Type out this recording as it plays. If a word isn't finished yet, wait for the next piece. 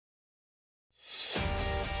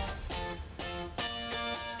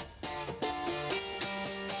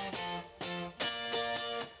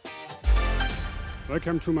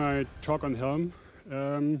Welcome to my talk on Helm.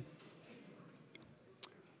 I'm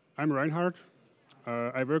Reinhard.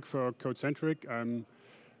 I work for Codecentric. I'm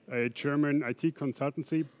a German IT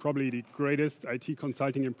consultancy, probably the greatest IT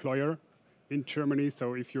consulting employer in Germany.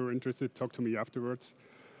 So if you're interested, talk to me afterwards.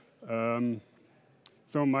 So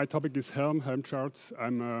my topic is Helm charts.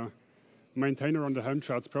 I'm a maintainer on the Helm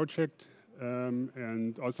charts project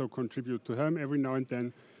and also contribute to Helm every now and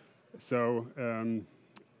then. So, and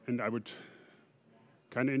I would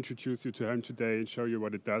kind of introduce you to Helm today and show you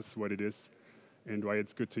what it does, what it is, and why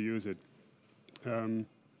it's good to use it.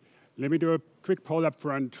 Let me do a quick poll up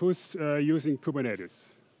front. Who's using Kubernetes?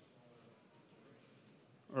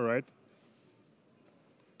 All right.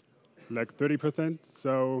 Like 30%.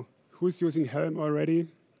 So who's using Helm already?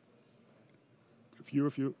 A few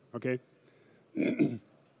of you. OK.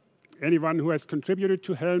 Anyone who has contributed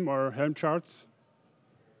to Helm or Helm charts?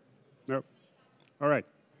 No. All right.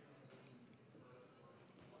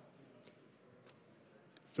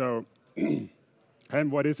 So Helm,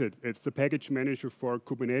 what is it? It's the package manager for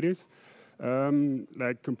Kubernetes,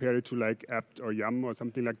 like compared it to like apt or yum or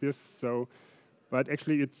something like this. So, but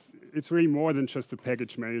actually, it's really more than just a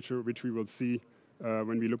package manager, which we will see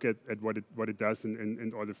when we look at what it does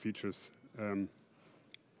and all the features. Helm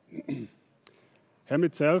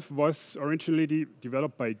itself was originally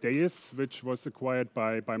developed by Deis, which was acquired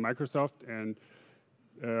by Microsoft, and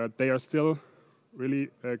they are still really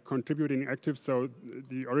contributing active. So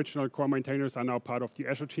the original core maintainers are now part of the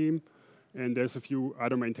Azure team, and there's a few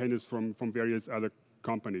other maintainers from various other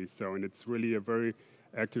companies. So, and it's really a very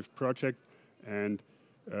active project, and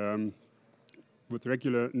with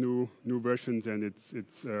regular new versions, and it's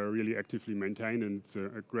really actively maintained, and it's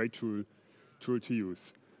a great tool to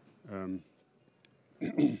use.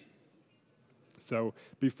 So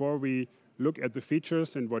before we look at the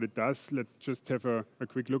features and what it does, let's just have a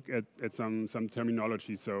quick look at some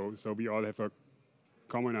terminology, so we all have a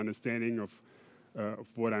common understanding of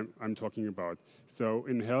what I'm talking about. So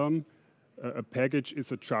in Helm, a package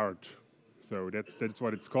is a chart. So that's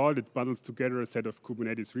what it's called. It bundles together a set of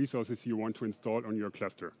Kubernetes resources you want to install on your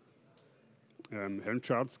cluster. Helm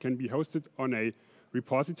charts can be hosted on a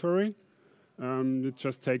repository. It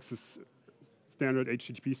just takes a standard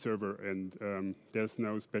HTTP server, and there's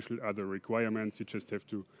no special other requirements. You just have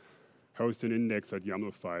to host an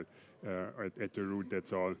index.yaml file at the root,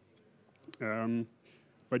 that's all.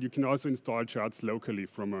 But you can also install charts locally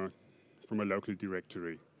from a local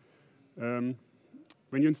directory. When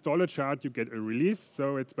you install a chart, you get a release.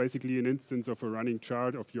 So it's basically an instance of a running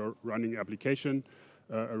chart of your running application.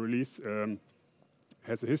 A release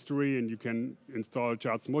has a history, and you can install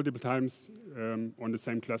charts multiple times on the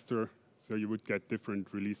same cluster. So you would get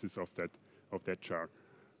different releases of that chart.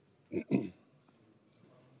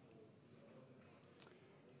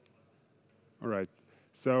 All right.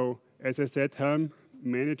 So as I said, Helm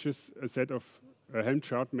manages a set of Helm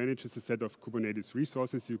chart manages a set of Kubernetes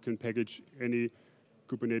resources. You can package any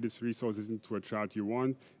Kubernetes resources into a chart you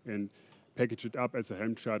want and package it up as a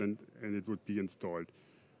Helm chart, and it would be installed.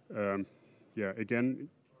 Yeah, again,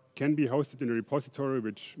 can be hosted in a repository,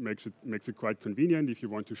 which makes it quite convenient if you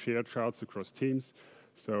want to share charts across teams,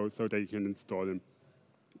 so they can install them.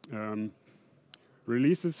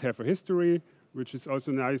 Releases have a history, which is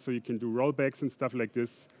also nice, so you can do rollbacks and stuff like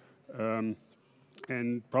this.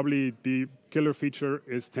 And probably the killer feature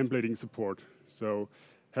is templating support. So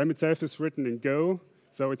Helm itself is written in Go,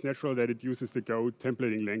 so it's natural that it uses the Go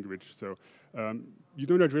templating language. So you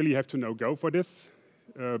do not really have to know Go for this.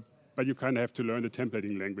 But you kind of have to learn the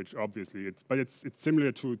templating language, obviously. But it's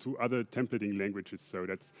similar to other templating languages, so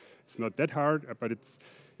it's not that hard. But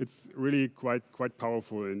it's really quite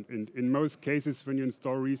powerful. And in most cases, when you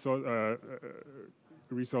install resources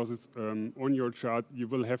on your chart, you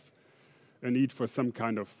will have a need for some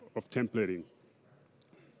kind of templating.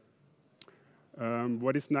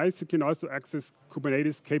 What is nice, you can also access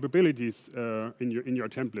Kubernetes capabilities in your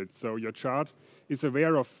templates. So your chart is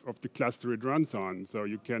aware of the cluster it runs on. So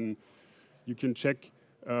you can check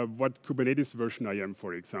what Kubernetes version I am,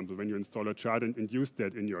 for example, when you install a chart and use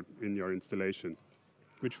that in your installation,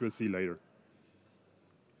 which we'll see later.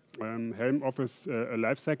 Helm offers a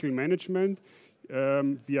lifecycle management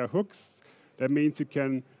via hooks. That means you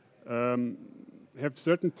can have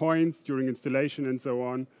certain points during installation and so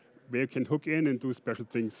on where you can hook in and do special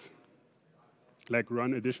things, like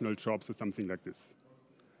run additional jobs or something like this.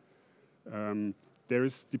 There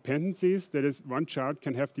is dependencies. That is, one chart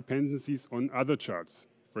can have dependencies on other charts.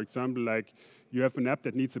 For example, like you have an app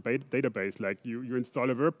that needs a database. Like you install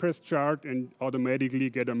a WordPress chart and automatically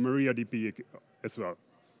get a MariaDB as well.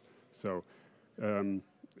 So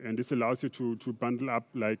And this allows you to bundle up,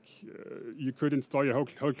 like, you could install your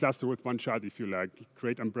whole cluster with one chart if you like.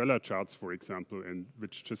 Create umbrella charts, for example, and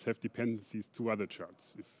which just have dependencies to other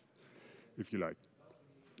charts, if you like.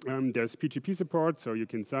 There's PGP support, so you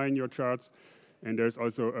can sign your charts. And there's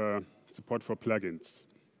also support for plugins.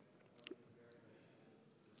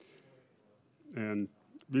 And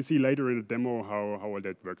we'll see later in the demo how all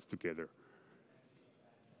that works together.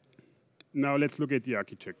 Now let's look at the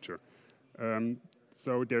architecture.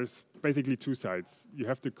 So there's basically two sides. You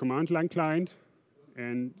have the command line client,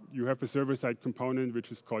 and you have a server-side component,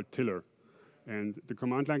 which is called tiller. And the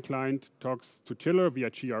command line client talks to tiller via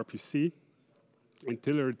gRPC, and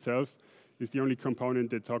tiller itself is the only component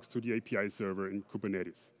that talks to the API server in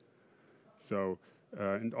Kubernetes. So,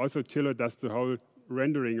 and also tiller does the whole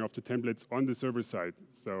rendering of the templates on the server side.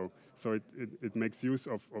 So it makes use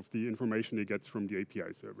of the information it gets from the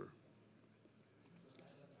API server.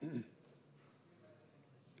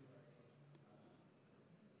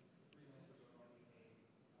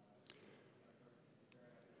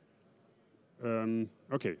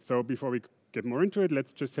 Okay, so before we get more into it,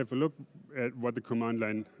 let's just have a look at what the command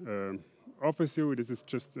line offers you. This is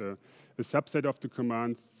just a subset of the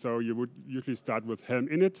commands. So you would usually start with Helm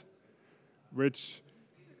init, which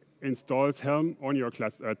installs Helm on your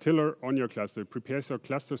cluster, tiller on your cluster. It prepares your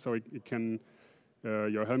cluster so it can,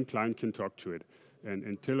 your Helm client can talk to it.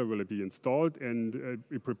 And tiller will be installed, and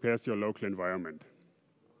it prepares your local environment.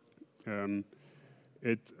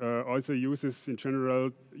 It also uses, in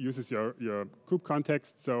general, your kube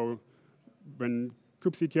context. So when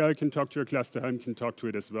kubectl can talk to your cluster, Helm can talk to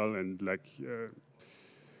it as well, and like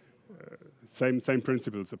same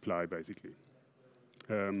principles apply basically.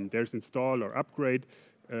 There's install or upgrade.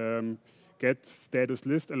 Get status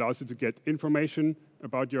list allows you to get information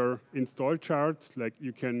about your install chart. Like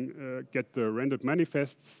you can get the rendered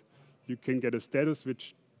manifests. You can get a status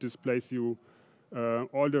which displays you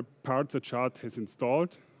all the parts a chart has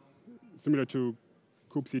installed. Similar to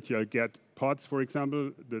kubectl get pods, for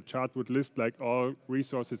example, the chart would list like all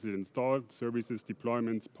resources it installed, services,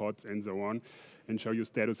 deployments, pods, and so on, and show you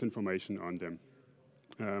status information on them.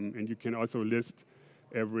 And you can also list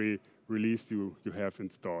every release you have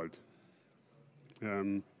installed.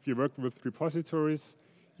 If you work with repositories,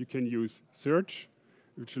 you can use search,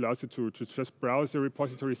 which allows you to just browse the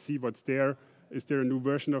repository, see what's there. Is there a new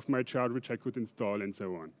version of my chart which I could install, and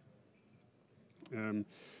so on.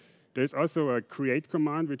 There's also a create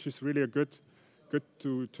command, which is really good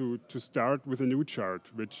to start with a new chart,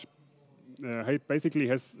 which basically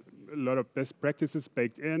has a lot of best practices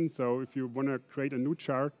baked in. So if you want to create a new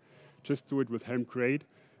chart, just do it with Helm create,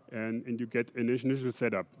 and you get an initial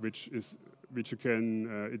setup, which you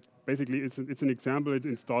can. It's an example. It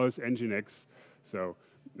installs Nginx. So,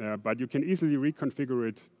 but you can easily reconfigure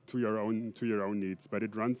it to your own needs. But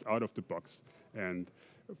it runs out of the box. And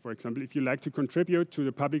for example, if you like to contribute to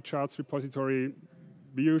the public charts repository,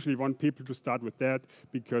 we usually want people to start with that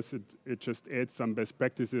because it just adds some best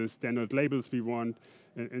practices, standard labels we want,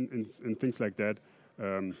 and things like that.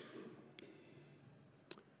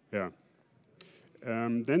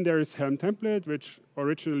 Then there is Helm template, which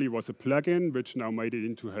originally was a plugin, which now made it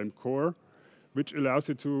into Helm core, which allows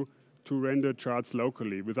you to render charts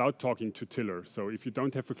locally without talking to tiller. So if you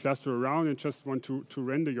don't have a cluster around and just want to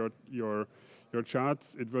render your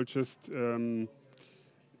charts, it will just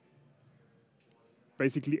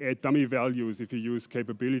basically add dummy values if you use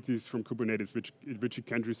capabilities from Kubernetes, which you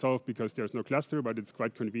can't resolve because there's no cluster, but it's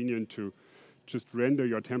quite convenient to just render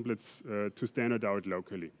your templates to standard out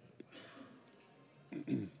locally.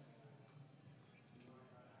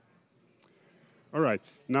 All right,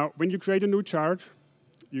 now when you create a new chart,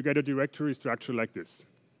 you get a directory structure like this.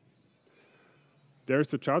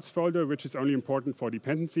 There's a charts folder, which is only important for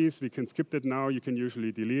dependencies. We can skip that now. You can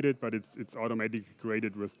usually delete it, but it's automatically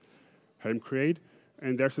created with Helm create.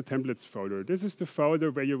 And there's a templates folder. This is the folder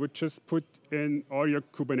where you would just put in all your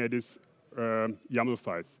Kubernetes YAML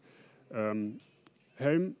files.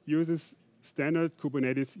 Helm uses standard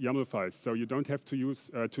Kubernetes YAML files, so you don't have to use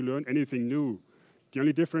to learn anything new. The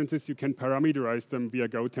only difference is you can parameterize them via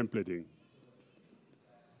Go templating.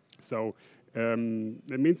 So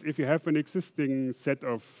that means if you have an existing set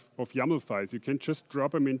of YAML files, you can just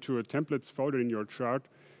drop them into a templates folder in your chart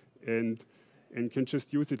and can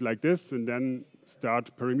just use it like this and then start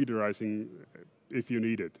parameterizing if you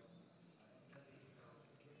need it.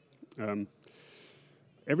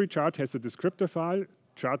 Every chart has a descriptor file,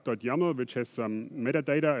 chart.yaml, which has some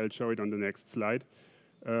metadata. I'll show it on the next slide.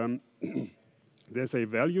 There's a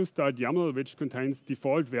values.yaml, which contains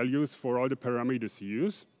default values for all the parameters you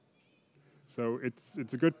use. So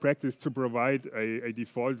it's a good practice to provide a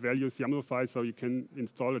default values YAML file so you can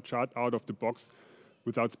install a chart out of the box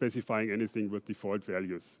without specifying anything with default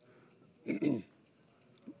values.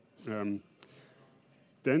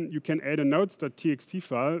 Then you can add a nodes.txt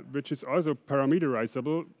file, which is also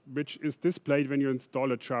parameterizable, which is displayed when you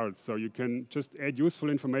install a chart. So you can just add useful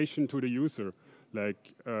information to the user,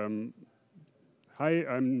 like, hi,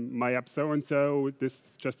 I'm my app so-and-so, this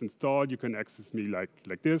is just installed, you can access me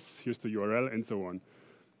like this, here's the URL, and so on.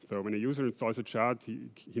 So when a user installs a chart,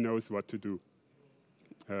 he knows what to do.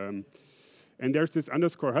 And there's this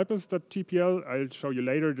underscore helpers.tpl, I'll show you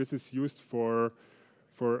later. This is used for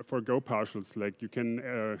Go partials, like you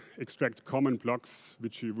can extract common blocks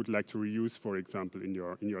which you would like to reuse, for example, in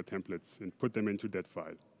your templates, and put them into that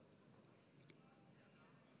file.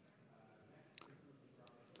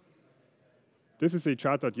 This is a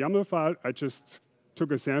chart.yaml file. I just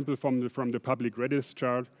took a sample from the public Redis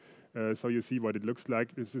chart, so you see what it looks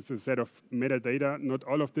like. This is a set of metadata. Not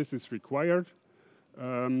all of this is required,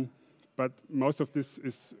 but most of this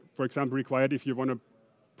is, for example, required if you want to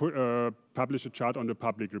publish a chart on the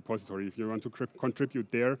public repository. If you want to contribute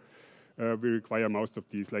there, we require most of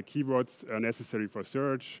these. Like keywords are necessary for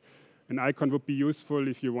search. An icon would be useful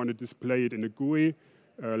if you want to display it in a GUI,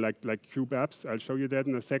 like Cube apps. I'll show you that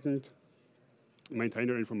in a second.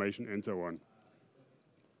 Maintainer information, and so on.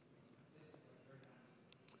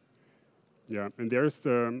 Yeah, and there's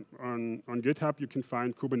on GitHub you can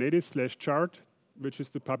find Kubernetes/chart, which is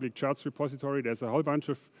the public charts repository. There's a whole bunch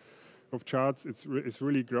of charts. It's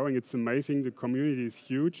really growing. It's amazing. The community is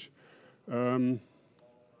huge, and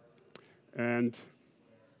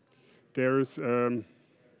there's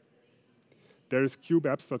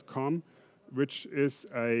kubeapps.com, which is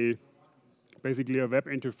basically a web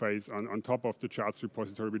interface on top of the charts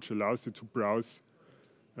repository, which allows you to browse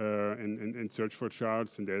and search for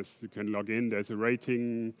charts. And you can log in. There's a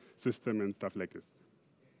rating system and stuff like this.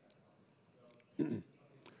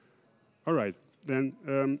 All right, then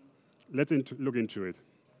let's look into it.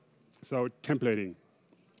 So templating.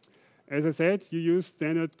 As I said, you use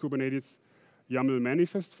standard Kubernetes YAML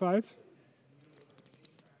manifest files.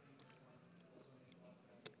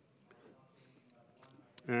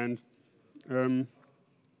 And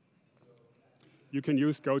you can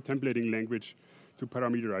use Go templating language to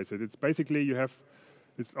parameterize it. It's basically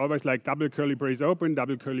it's always like double curly brace open,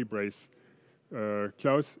 double curly brace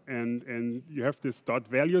close, and you have this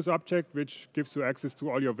 .values object which gives you access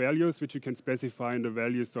to all your values, which you can specify in the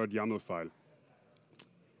values.yaml file.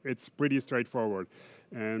 It's pretty straightforward.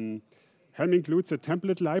 And Helm includes a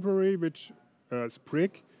template library, which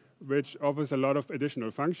Sprig, which offers a lot of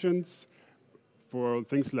additional functions for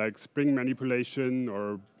things like string manipulation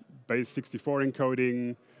or base 64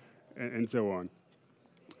 encoding, and so on.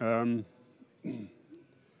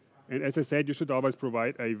 And as I said, you should always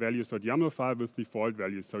provide a values.yaml file with default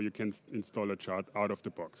values so you can install a chart out of the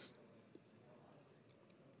box.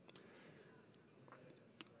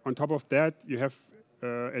 On top of that, you have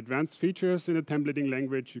advanced features in the templating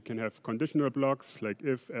language. You can have conditional blocks like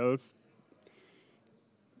if, else.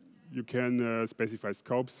 You can specify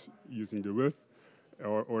scopes using the with,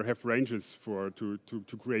 or have ranges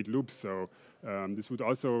to create loops. So this would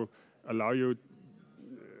also allow you,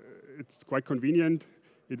 it's quite convenient.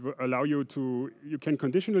 It will allow you you can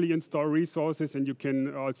conditionally install resources, and you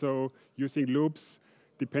can also, using loops,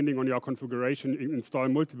 depending on your configuration, install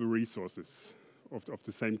multiple resources of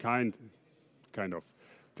the same kind of.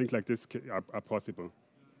 Things like this are possible.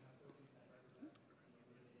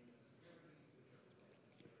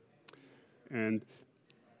 And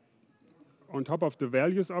on top of the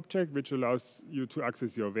values object, which allows you to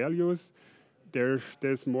access your values,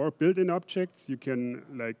 there's more built-in objects. You can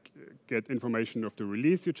get information of the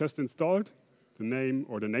release you just installed, the name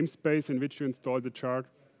or the namespace in which you installed the chart.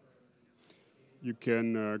 You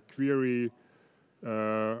can query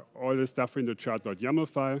all the stuff in the chart.yaml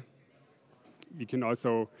file. You can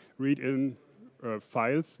also read in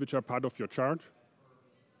files which are part of your chart.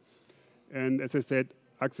 And as I said,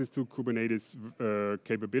 access to Kubernetes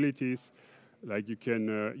capabilities. Like you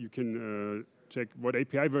can check what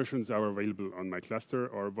API versions are available on my cluster,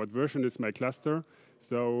 or what version is my cluster.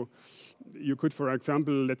 So you could, for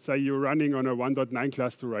example, let's say you're running on a 1.9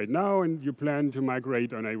 cluster right now, and you plan to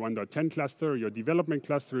migrate on a 1.10 cluster. Your development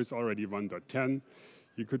cluster is already 1.10.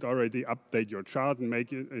 You could already update your chart and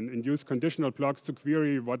make it and use conditional blocks to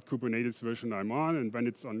query what Kubernetes version I'm on. And when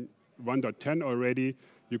it's on 1.10 already,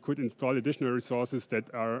 you could install additional resources that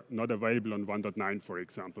are not available on 1.9, for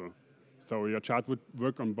example. So your chart would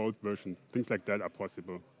work on both versions. Things like that are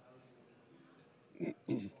possible.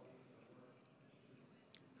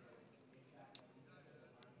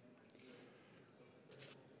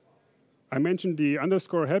 I mentioned the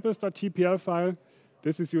underscore helpers.tpl file.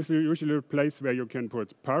 This is usually a place where you can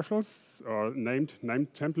put partials or named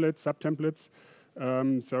templates, subtemplates.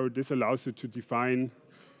 So this allows you to define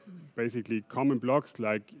basically common blocks,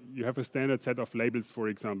 like you have a standard set of labels, for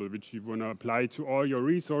example, which you want to apply to all your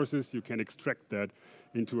resources. You can extract that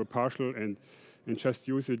into a partial and just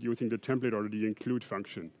use it using the template or the include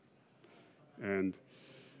function. And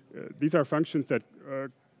these are functions that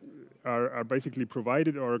are basically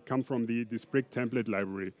provided or come from the Sprig template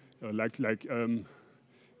library, like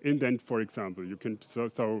indent, for example. You can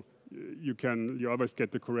you always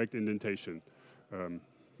get the correct indentation,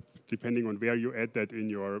 depending on where you add that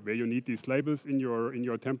where you need these labels in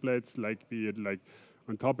your templates, like be it like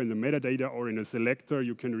on top in the metadata or in a selector.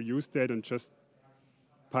 You can reuse that and just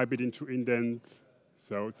pipe it into indent,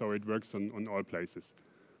 so it works on all places.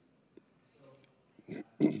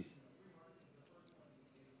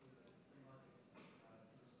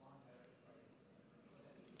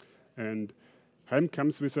 And Helm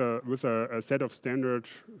comes with a set of standard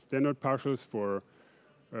partials for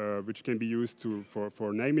which can be used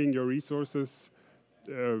for naming your resources.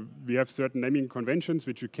 We have certain naming conventions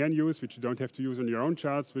which you can use, which you don't have to use on your own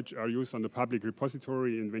charts, which are used on the public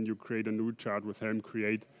repository. And when you create a new chart with Helm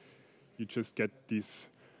create, you just get this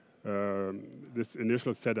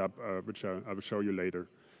initial setup, which I will show you later,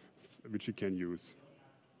 which you can use.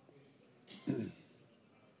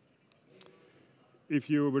 If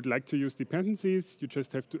you would like to use dependencies, you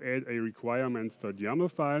just have to add a requirements.yaml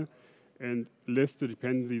file and list the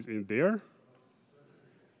dependencies in there.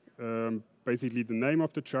 Basically, the name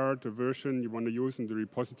of the chart, the version you want to use, and the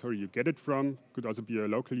repository you get it from. Could also be a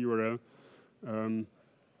local URL.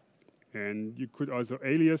 And you could also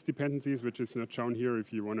alias dependencies, which is not shown here.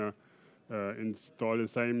 If you want to install the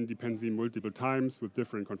same dependency multiple times with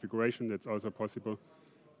different configuration, that's also possible.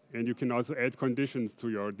 And you can also add conditions to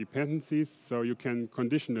your dependencies, so you can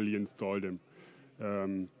conditionally install them.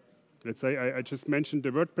 Let's say I just mentioned the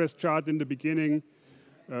WordPress chart in the beginning,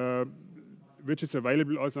 which is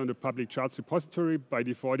available also on the public charts repository. By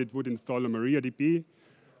default, it would install a MariaDB.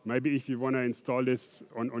 Maybe if you want to install this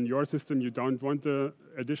on your system, you don't want the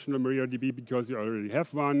additional MariaDB because you already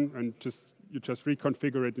have one, and you just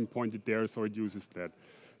reconfigure it and point it there so it uses that.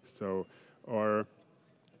 So, or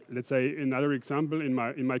let's say another example in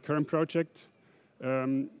my current project,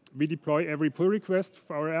 we deploy every pull request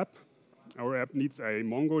for our app. Our app needs a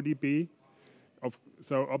MongoDB.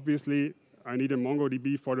 So obviously, I need a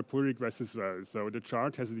MongoDB for the pull request as well. So the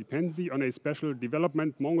chart has a dependency on a special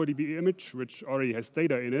development MongoDB image, which already has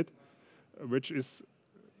data in it,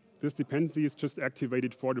 this dependency is just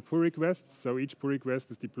activated for the pull request. So each pull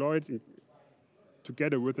request is deployed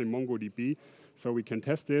together with a MongoDB, so we can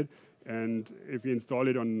test it. And if we install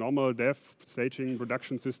it on normal dev, staging,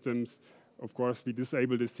 production systems, of course, we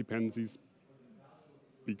disable these dependencies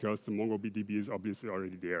because the MongoDB is obviously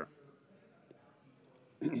already there.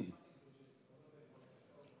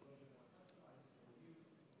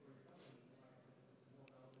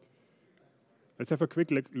 Let's have a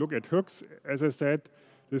quick look at hooks. As I said,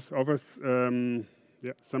 this offers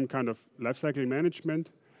some kind of lifecycle management.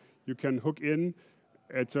 You can hook in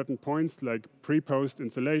at certain points like pre-post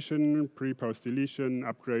installation, pre-post deletion,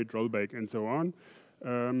 upgrade, rollback, and so on.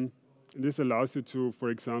 This allows you to, for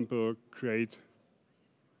example, create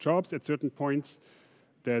jobs at certain points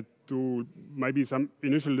that do maybe some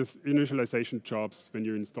initialization jobs when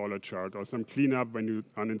you install a chart, or some cleanup when you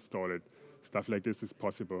uninstall it. Stuff like this is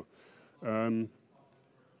possible.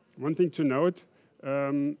 One thing to note,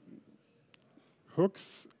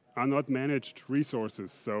 hooks are not managed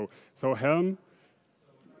resources. So Helm,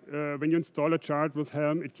 when you install a chart with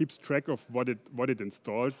Helm, it keeps track of what it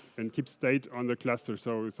installed and keeps state on the cluster.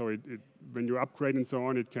 So when you upgrade and so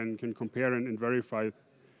on, it can compare and verify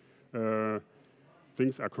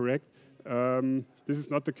things are correct. This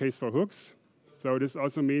is not the case for hooks. So this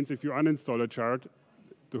also means if you uninstall a chart,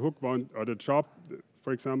 the hook won't, or the job,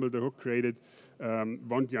 for example, the hook created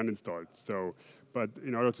won't be uninstalled. So, but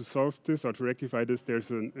in order to solve this or to rectify this, there's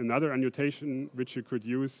another annotation which you could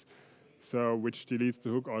use, so which deletes the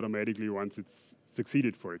hook automatically once it's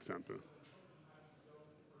succeeded, for example.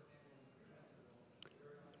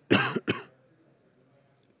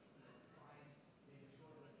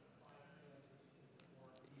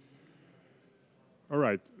 All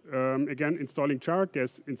right. Again, installing chart.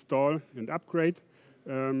 There's install and upgrade.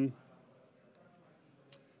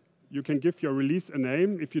 You can give your release a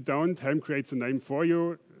name. If you don't, Helm creates a name for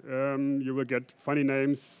you. You will get funny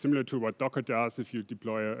names similar to what Docker does if you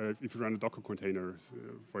deploy, if you run a Docker container,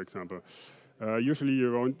 for example. Usually,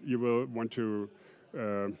 you will want to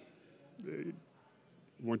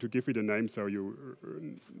want to give it a name so you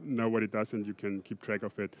know what it does and you can keep track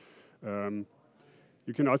of it. You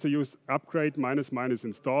can also use upgrade --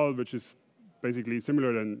 install, which is basically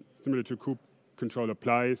similar to kubectl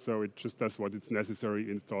apply, so it just does what it's necessary,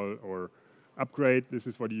 install or upgrade. This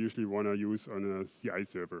is what you usually want to use on a CI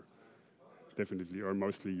server, definitely, or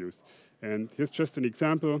mostly use. And here's just an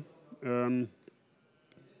example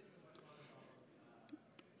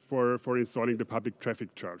for installing the public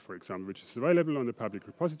traffic chart, for example, which is available on the public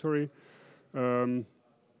repository. In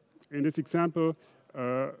this example,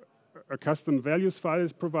 a custom values file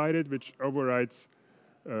is provided, which overrides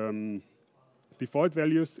default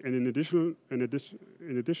values, and in addition,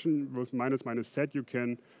 with --set, you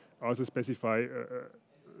can also specify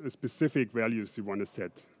specific values you want to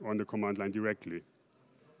set on the command line directly.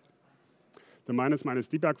 The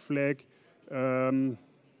 --debug flag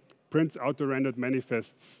prints auto-rendered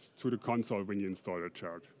manifests to the console when you install a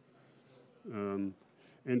chart. And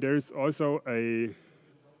there is also a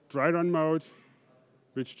dry run mode,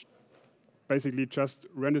 which basically just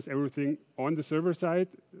renders everything on the server side.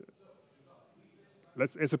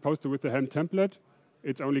 As opposed to with the Helm template,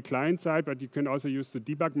 it's only client side, but you can also use the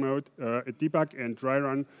debug mode, debug and dry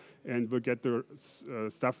run, and will get the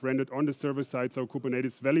stuff rendered on the server side. So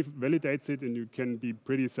Kubernetes validates it, and you can be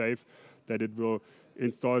pretty safe that it will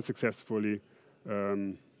install successfully.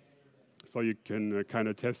 So you can kind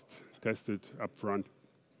of test it up front.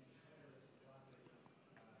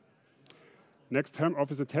 Next, Helm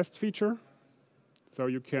offers a test feature. So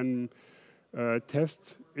you can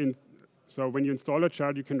test in. So when you install a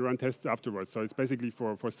chart, you can run tests afterwards. So it's basically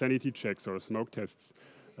for sanity checks or smoke tests.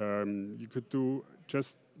 You could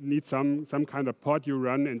just need some kind of pod you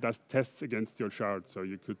run and does tests against your chart. So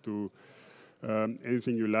you could do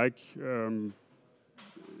anything you like.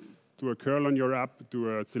 Do a curl on your app,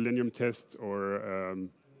 do a Selenium test, or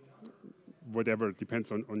whatever. It depends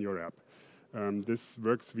on your app. This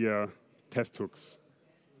works via test hooks.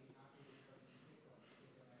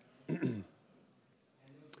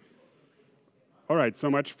 All right, so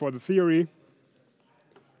much for the theory.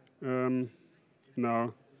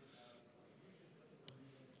 Now,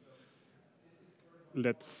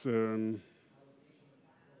 let's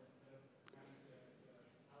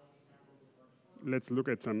look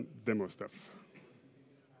at some demo stuff.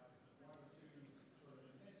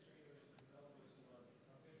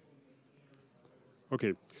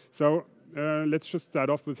 Okay, so let's just start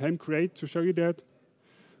off with Helm create to show you that.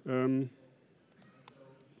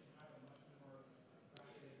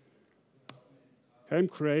 Helm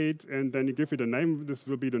create, and then you give it a name. This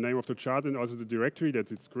will be the name of the chart and also the directory that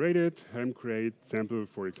it's created. Helm create sample,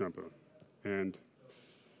 for example. And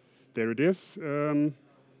there it is.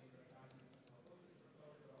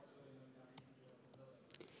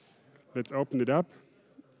 Let's open it up,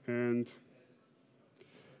 and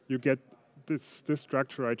you get this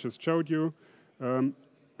structure I just showed you. And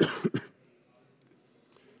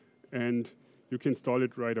you can install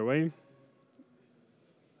it right away.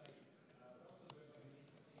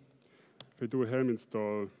 If I do a Helm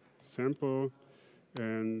install sample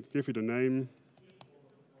and give it a name,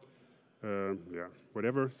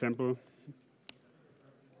 whatever, sample.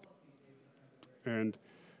 And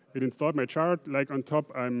it installed my chart. Like on top,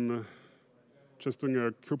 I'm just doing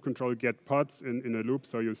a kubectl get pods in a loop,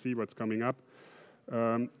 so you see what's coming up.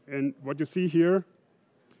 And what you see here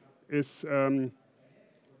is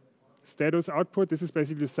status output. This is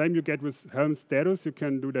basically the same you get with Helm status. You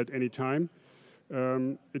can do that anytime.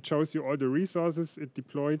 It shows you all the resources it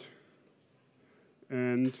deployed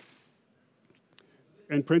and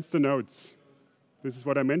prints the nodes. This is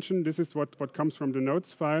what I mentioned. This is what comes from the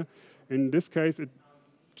nodes file. In this case, it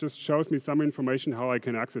just shows me some information how I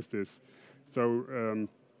can access this. So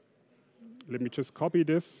let me just copy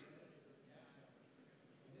this.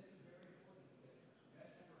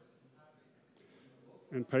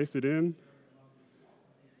 And paste it in.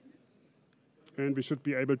 And we should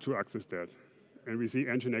be able to access that. And we see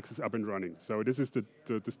Nginx is up and running. So this is the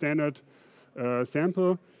standard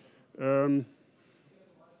sample,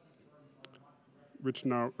 which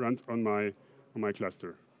now runs on my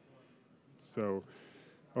cluster. So,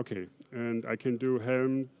 okay, and I can do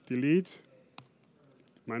Helm delete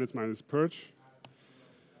 --purge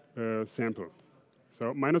sample.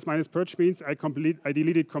 So --purge means I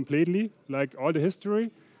delete it completely, like all the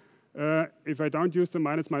history. If I don't use the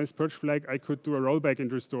 --purge flag, I could do a rollback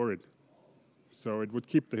and restore it. So it would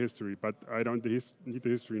keep the history, but I don't need the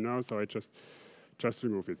history now, so I just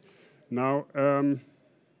remove it. Now,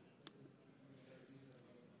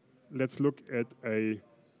 let's look at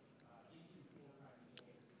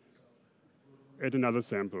another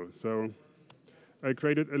sample. So I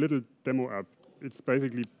created a little demo app it's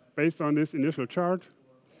basically based on this initial chart,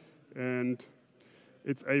 and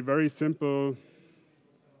it's a very simple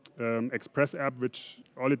Express app, which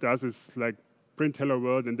all it does is like print hello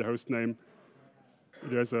world and the host name.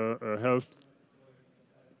 There's a health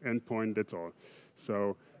endpoint, that's all.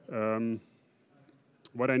 So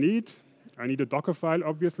what I need a Docker file,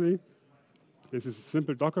 obviously. This is a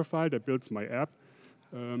simple Docker file that builds my app.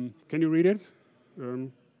 Can you read it?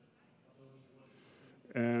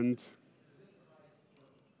 And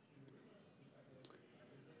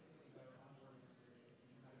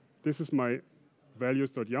this is my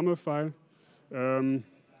values.yaml file.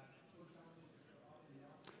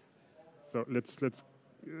 So let's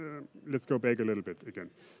go back a little bit again.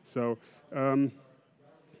 So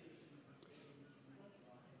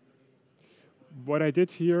what I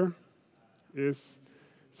did here is,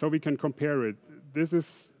 so we can compare it. This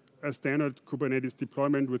is a standard Kubernetes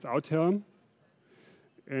deployment without Helm,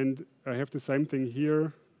 and I have the same thing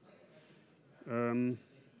here in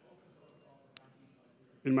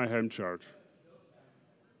my Helm chart.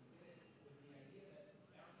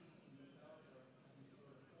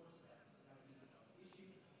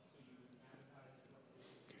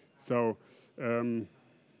 So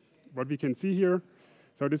what we can see here,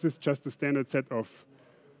 so this is just a standard set of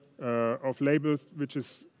labels which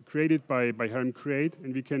is created by Helm create,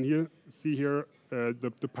 and we can see here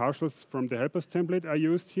the partials from the helpers template I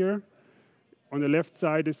used here. On the left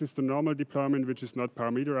side, this is the normal deployment, which is not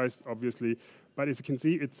parameterized, obviously, but as you can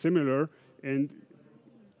see, it's similar, and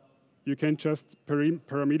you can just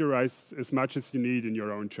parameterize as much as you need in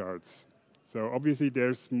your own charts. So obviously,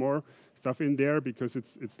 there's more stuff in there because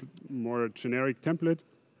it's more a generic template.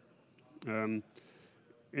 And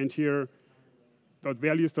here,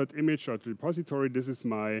 .values.image.repository, this is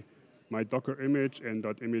my Docker image and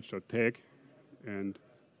 .image.tag. And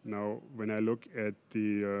now when I look at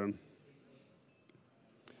the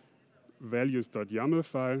values.yaml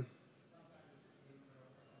file,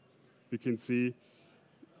 we can see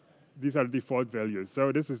these are the default values.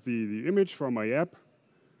 So this is the image for my app,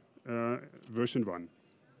 version 1.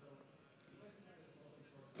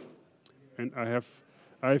 And I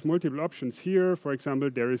have multiple options here. For example,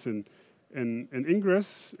 there is an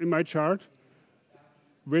ingress in my chart,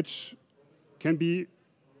 which can be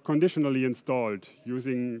conditionally installed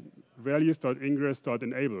using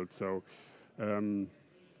values.ingress.enabled. So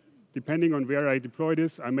depending on where I deploy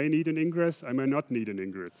this, I may need an ingress, I may not need an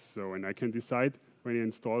ingress. So, and I can decide when I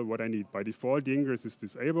install what I need. By default, the ingress is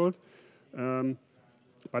disabled,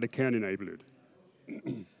 but I can enable it.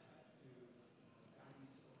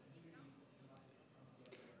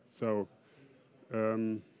 So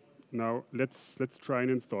now let's try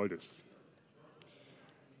and install this.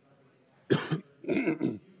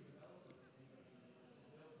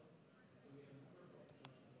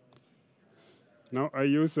 Now I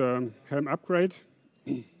use Helm upgrade,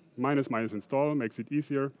 minus install, makes it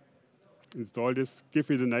easier. Install this,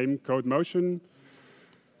 give it a name, Codemotion.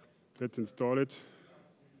 Let's install it.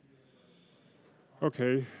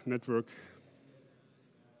 Okay, network.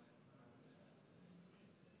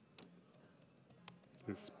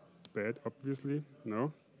 Is bad, obviously.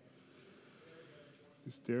 No.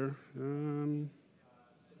 Is there?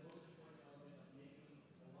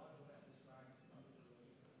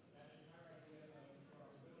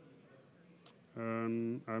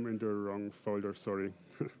 I'm in the wrong folder, sorry.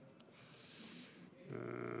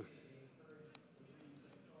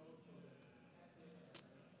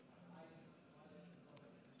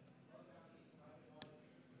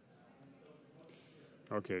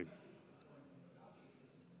 Okay.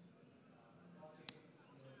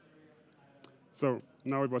 So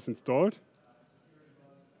now it was installed.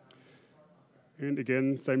 And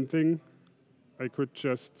again, same thing. I could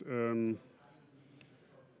just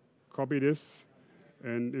copy this.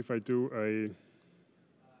 And if I do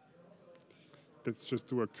let's just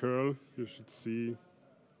do a curl, you should see.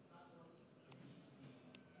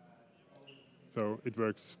 So it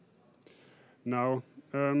works. Now,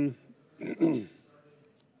 now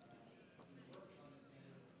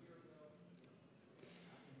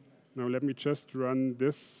let me just run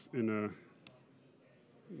this in a,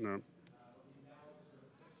 no.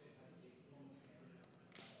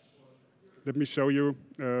 Let me show you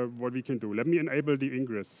what we can do. Let me enable the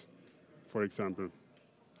ingress, for example.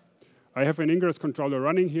 I have an ingress controller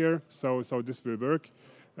running here, so this will work.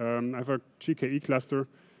 I have a GKE cluster,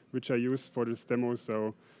 which I use for this demo.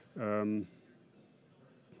 So in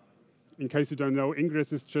case you don't know,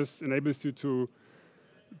 ingress is just enables you to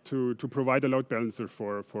provide a load balancer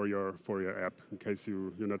for your app, in case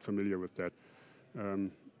you're not familiar with that.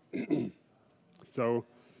 So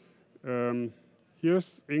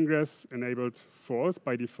here's ingress enabled false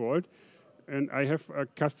by default. And I have a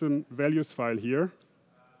custom values file here,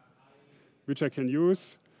 which I can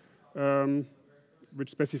use,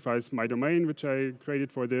 which specifies my domain, which I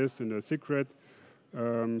created for this, and a secret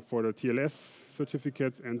for the TLS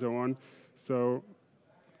certificates, and so on. So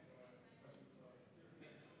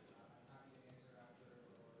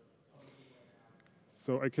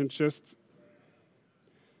I can just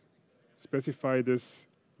specify this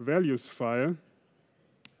values file.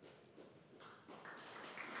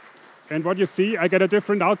 And what you see, I get a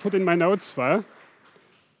different output in my nodes file.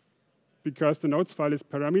 Because the nodes file is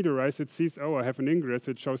parameterized, it sees, oh, I have an ingress,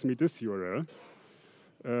 it shows me this URL.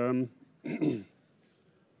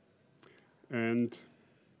 And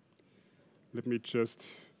let me just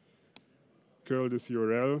curl this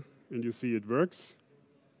URL, and you see it works.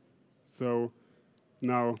 So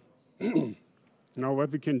now, now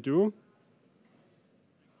what we can do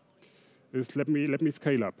is let me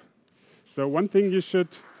scale up. So one thing you should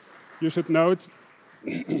note,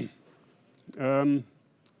 when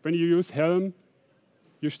you use Helm,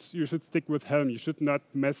 you should stick with Helm. You should not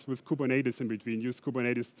mess with Kubernetes in between. Use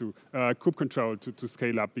Kubernetes to kubectl to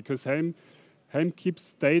scale up, because Helm keeps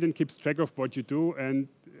state and keeps track of what you do. And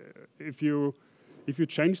if you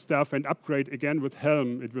change stuff and upgrade again with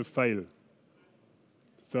Helm, it will fail.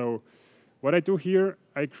 So what I do here,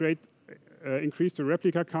 I increase the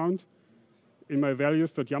replica count in my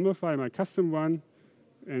values.yaml file, my custom one,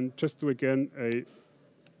 and just do again a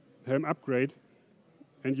Helm upgrade.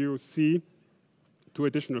 And you see 2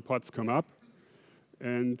 additional pods come up.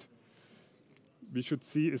 And we should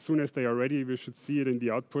see, as soon as they are ready, we should see it in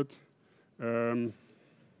the output that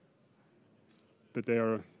they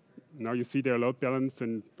are, now you see they are load balanced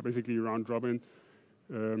and basically round robin.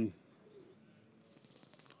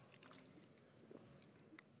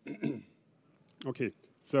 Okay,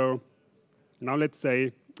 so now let's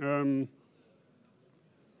say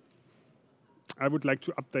I would like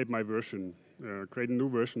to update my version. Create a new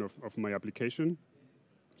version of my application.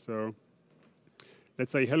 So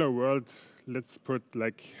let's say hello world. Let's put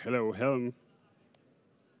like hello Helm.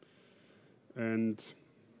 And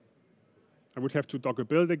I would have to Docker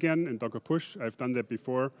build again and Docker push. I've done that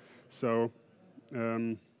before. So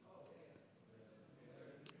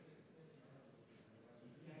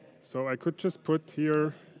so I could just put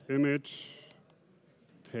here image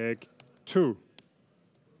tag 2.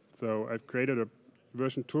 So I've created a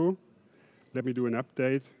version 2. Let me do an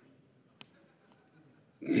update.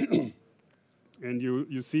 And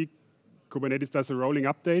you see Kubernetes does a rolling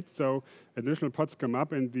update, so additional pods come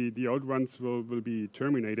up and the old ones will be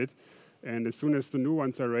terminated. And as soon as the new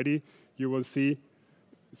ones are ready, you will see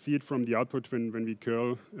it from the output when we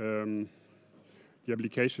curl the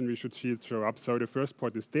application, we should see it show up. So the first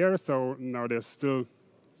pod is there, so now there's still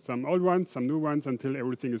some old ones, some new ones, until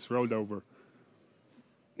everything is rolled over.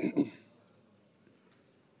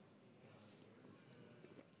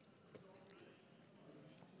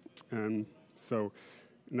 So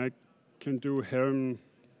and I can do Helm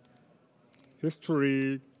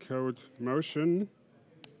history Codemotion,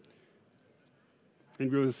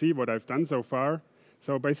 and we'll see what I've done so far.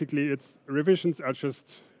 So basically, its revisions are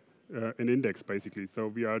just an index, basically. So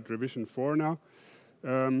we are at revision 4 now.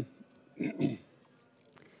 And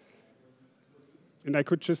I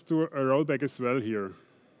could just do a rollback as well here,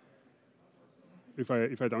 if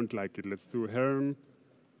I don't like it. Let's do Helm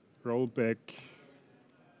rollback.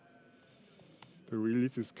 The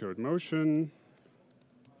release is Codemotion.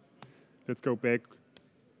 Let's go back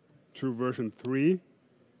to version 3.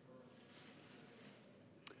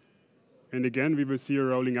 And again, we will see a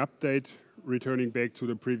rolling update returning back to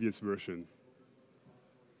the previous version.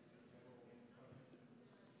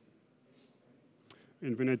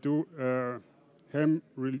 And when I do Helm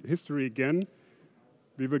history again,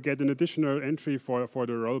 we will get an additional entry for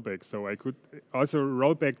the rollback. So I could also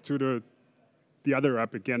roll back to the other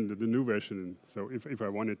app again, the new version, so if I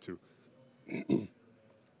wanted to.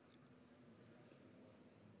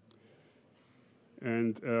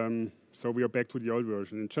 And so we are back to the old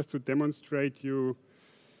version. And just to demonstrate, you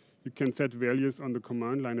can set values on the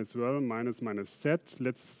command line as well, --, set.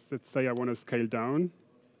 Let's say I want to scale down.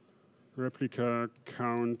 Replica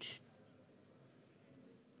count.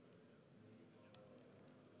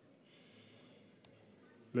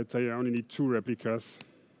 Let's say I only need 2 replicas.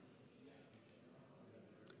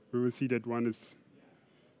 We will see that one is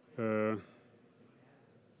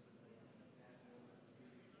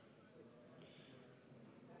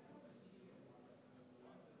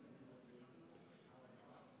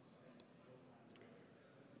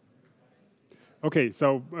okay,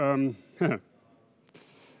 so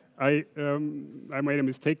I made a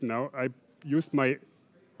mistake now. used my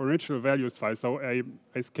original values file, so I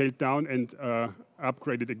scaled down and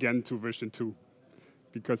upgraded again to version 2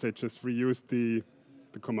 because I just reused the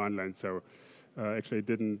command line. So actually, I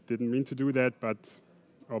didn't mean to do that, but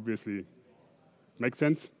obviously makes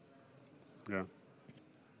sense. Yeah.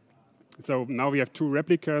 So now we have 2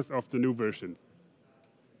 replicas of the new version.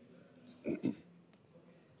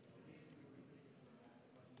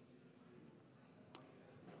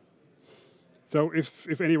 So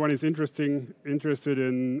if anyone is interested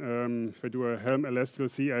in, if I do a Helm ls, you'll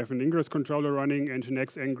see I have an ingress controller running,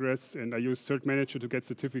 Nginx ingress, and I use Cert Manager to get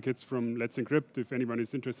certificates from Let's Encrypt. If anyone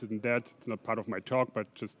is interested in that, it's not part of my talk,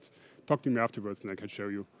 but just talk to me afterwards and I can show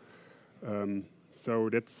you. So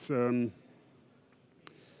that's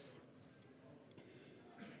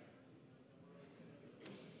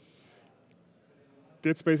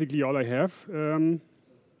basically all I have.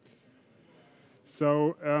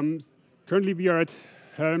 Currently, we are at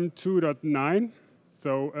Helm 2.9.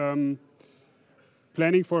 So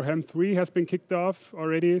planning for Helm 3 has been kicked off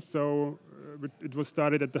already. So it was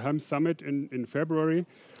started at the Helm Summit in February.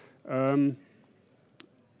 The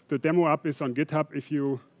demo app is on GitHub if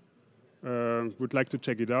you would like to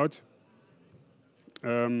check it out.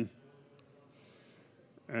 There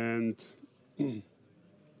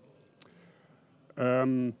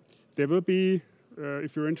will be,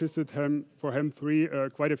 if you're interested, for Helm 3,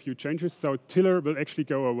 quite a few changes. So Tiller will actually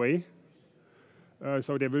go away.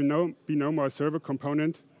 So there will be no more server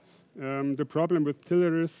component. The problem with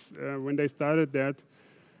Tiller is when they started that,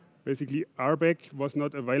 basically RBAC was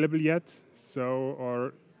not available yet. So,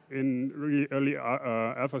 or in really early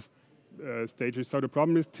alpha stages. So the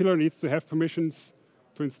problem is Tiller needs to have permissions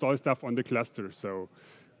to install stuff on the cluster. So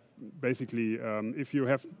basically, if you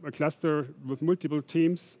have a cluster with multiple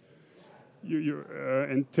teams,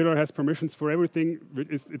 and Tiller has permissions for everything,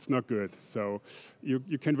 it's not good. So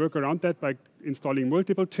you can work around that by installing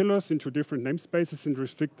multiple Tillers into different namespaces and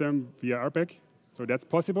restrict them via RBAC. So that's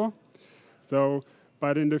possible. So,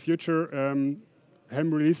 but in the future,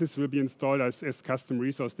 Helm releases will be installed as custom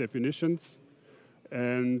resource definitions,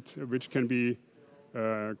 and which can be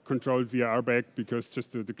controlled via RBAC because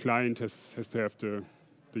just the client has to have the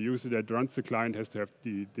user that runs the client has to have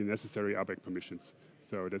the necessary RBAC permissions.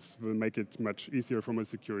 So this will make it much easier from a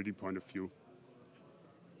security point of view.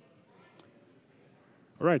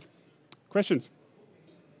 All right, questions?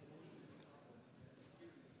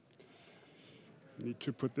 Need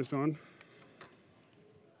to put this on.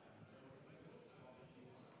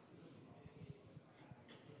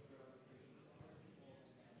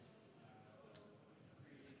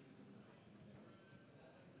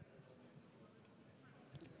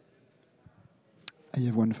 I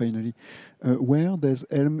have one finally. Where does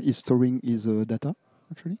Helm is storing his data,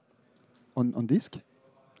 actually? On disk?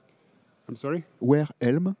 I'm sorry? Where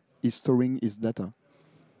Helm is storing his data?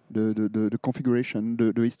 The configuration,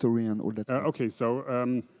 the history and all that stuff. Okay,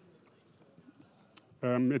 so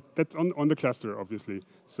that's on the cluster, obviously.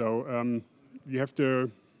 So you have the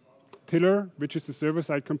Tiller, which is the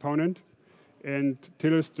server-side component, and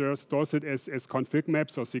Tiller stores it as config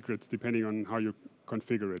maps or secrets, depending on how you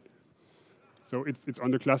configure it. So it's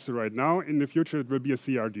on the cluster right now. In the future, it will be a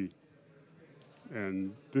CRD.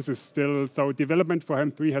 And this is still, so development for Helm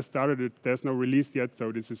 3 has started. There's no release yet,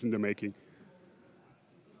 so this is in the making.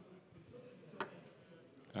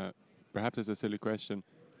 Perhaps it's a silly question.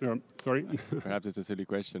 Sorry? Perhaps it's a silly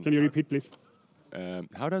question. Can you repeat, please?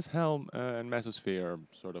 How does Helm and Mesosphere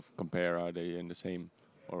sort of compare? Are they in the same,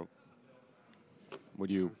 or would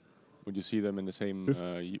you see them in the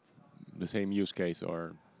same use case,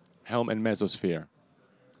 or Helm and Mesosphere?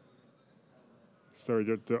 Sorry,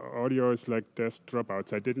 the audio is like there's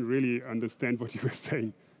dropouts. I didn't really understand what you were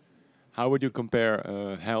saying. How would you compare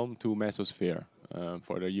Helm to Mesosphere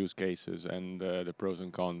for their use cases and the pros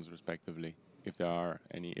and cons, respectively, if there are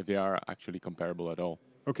any, if they are actually comparable at all?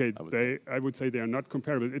 Okay, I would say they are not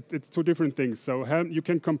comparable. It's two different things. So Helm, you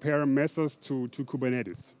can compare Mesos to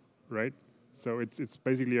Kubernetes, right? So it's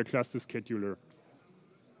basically a cluster scheduler.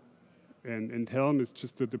 And Helm is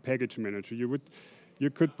just the package manager. You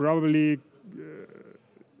could probably,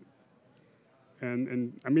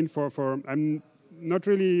 and I mean I'm not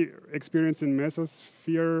really experienced in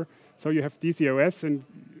Mesosphere. So you have DCOS and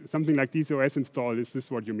something like DCOS installed. Is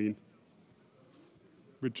this what you mean?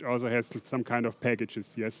 Which also has some kind of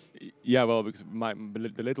packages, yes? Yeah, well, because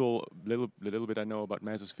the little bit I know about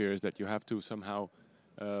Mesosphere is that you have to somehow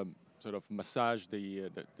sort of massage the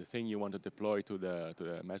thing you want to deploy to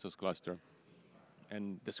the Mesos cluster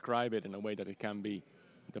and describe it in a way that it can be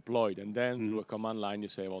deployed. And then through a command line, you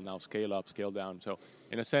say, well, now scale up, scale down. So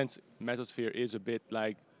in a sense, Mesosphere is a bit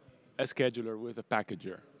like a scheduler with a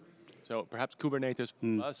packager. So perhaps Kubernetes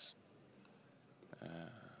plus.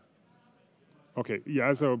 Okay,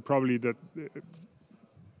 yeah, so probably that,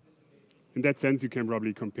 in that sense, you can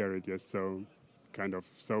probably compare it, yes, so kind of.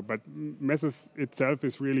 So, but Mesos itself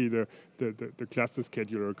is really the cluster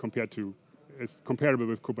scheduler compared to, is comparable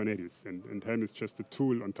with Kubernetes, and Helm is just a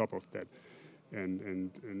tool on top of that.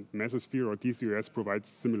 And Mesosphere or DCOS provides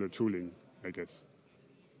similar tooling, I guess.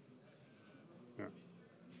 Yeah.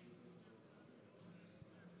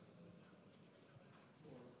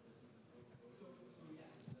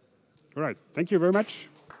 All right, thank you very much.